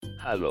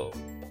Halo,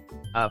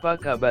 apa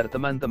kabar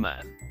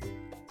teman-teman?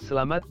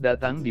 Selamat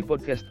datang di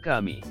podcast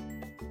kami.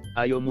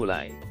 Ayo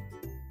mulai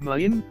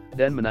main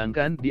dan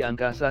menangkan di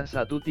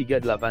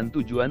Angkasa138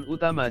 tujuan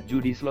utama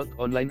judi slot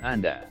online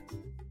Anda.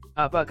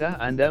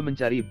 Apakah Anda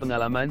mencari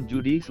pengalaman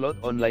judi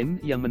slot online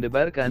yang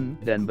mendebarkan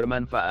dan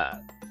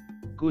bermanfaat?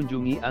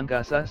 Kunjungi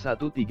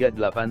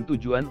Angkasa138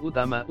 tujuan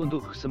utama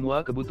untuk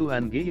semua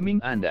kebutuhan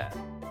gaming Anda.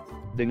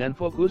 Dengan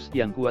fokus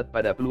yang kuat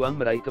pada peluang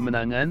meraih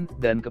kemenangan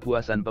dan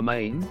kepuasan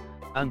pemain,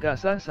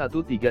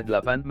 Angkasa138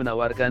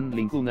 menawarkan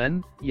lingkungan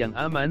yang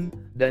aman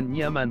dan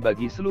nyaman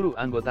bagi seluruh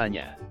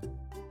anggotanya.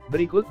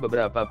 Berikut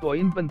beberapa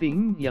poin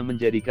penting yang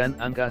menjadikan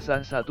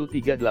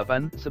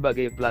Angkasa138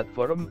 sebagai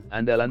platform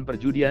andalan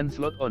perjudian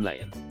slot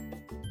online.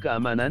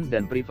 Keamanan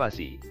dan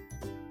privasi.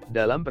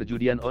 Dalam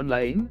perjudian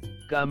online,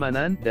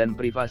 keamanan dan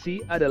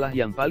privasi adalah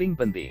yang paling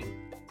penting.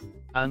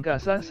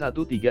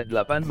 Angkasa138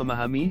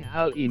 memahami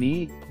hal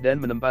ini dan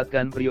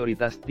menempatkan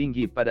prioritas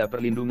tinggi pada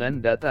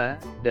perlindungan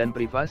data dan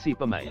privasi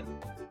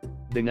pemain.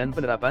 Dengan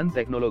penerapan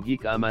teknologi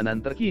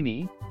keamanan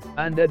terkini,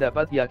 Anda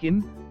dapat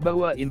yakin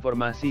bahwa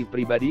informasi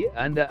pribadi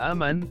Anda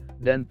aman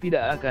dan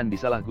tidak akan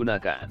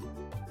disalahgunakan.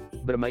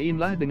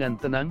 Bermainlah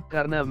dengan tenang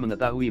karena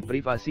mengetahui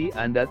privasi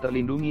Anda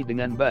terlindungi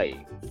dengan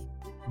baik.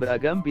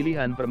 Beragam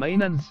pilihan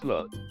permainan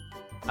slot.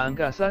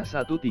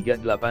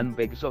 Angkasa138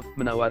 Packsoft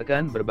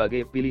menawarkan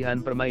berbagai pilihan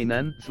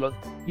permainan slot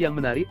yang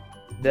menarik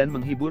dan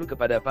menghibur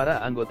kepada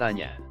para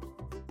anggotanya.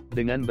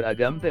 Dengan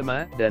beragam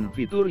tema dan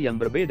fitur yang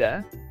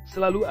berbeda,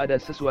 selalu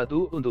ada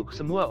sesuatu untuk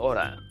semua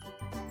orang.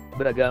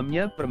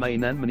 Beragamnya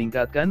permainan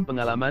meningkatkan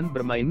pengalaman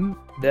bermain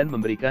dan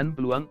memberikan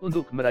peluang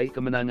untuk meraih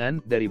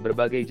kemenangan dari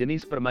berbagai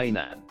jenis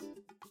permainan.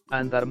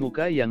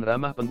 Antarmuka yang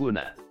ramah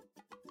pengguna.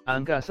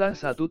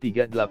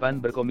 Angkasa138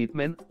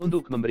 berkomitmen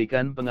untuk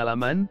memberikan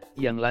pengalaman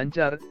yang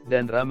lancar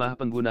dan ramah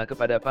pengguna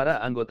kepada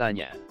para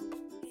anggotanya.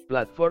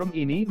 Platform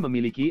ini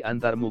memiliki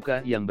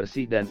antarmuka yang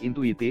bersih dan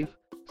intuitif,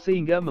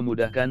 sehingga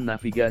memudahkan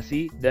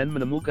navigasi dan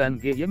menemukan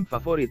game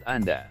favorit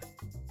Anda.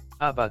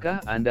 Apakah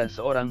Anda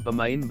seorang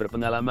pemain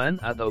berpengalaman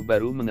atau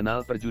baru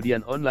mengenal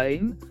perjudian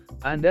online?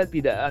 Anda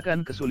tidak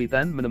akan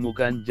kesulitan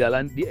menemukan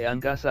jalan di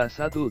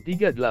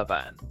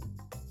Angkasa138.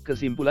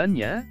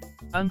 Kesimpulannya,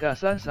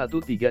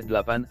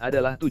 Angkasa138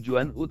 adalah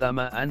tujuan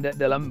utama Anda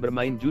dalam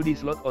bermain judi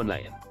slot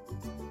online.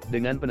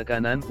 Dengan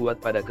penekanan kuat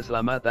pada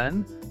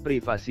keselamatan,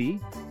 privasi,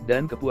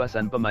 dan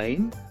kepuasan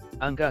pemain,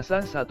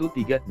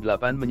 Angkasa138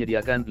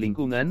 menyediakan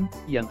lingkungan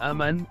yang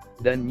aman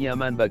dan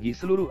nyaman bagi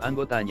seluruh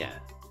anggotanya.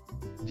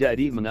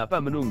 Jadi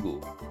mengapa menunggu?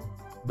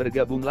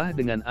 Bergabunglah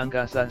dengan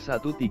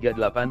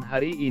Angkasa138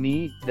 hari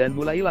ini dan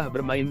mulailah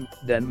bermain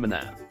dan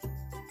menang.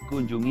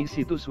 Kunjungi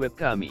situs web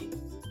kami,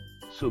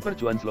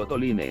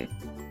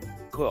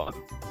 supercuanslotoline.com.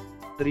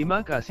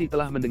 Terima kasih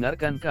telah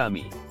mendengarkan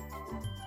kami.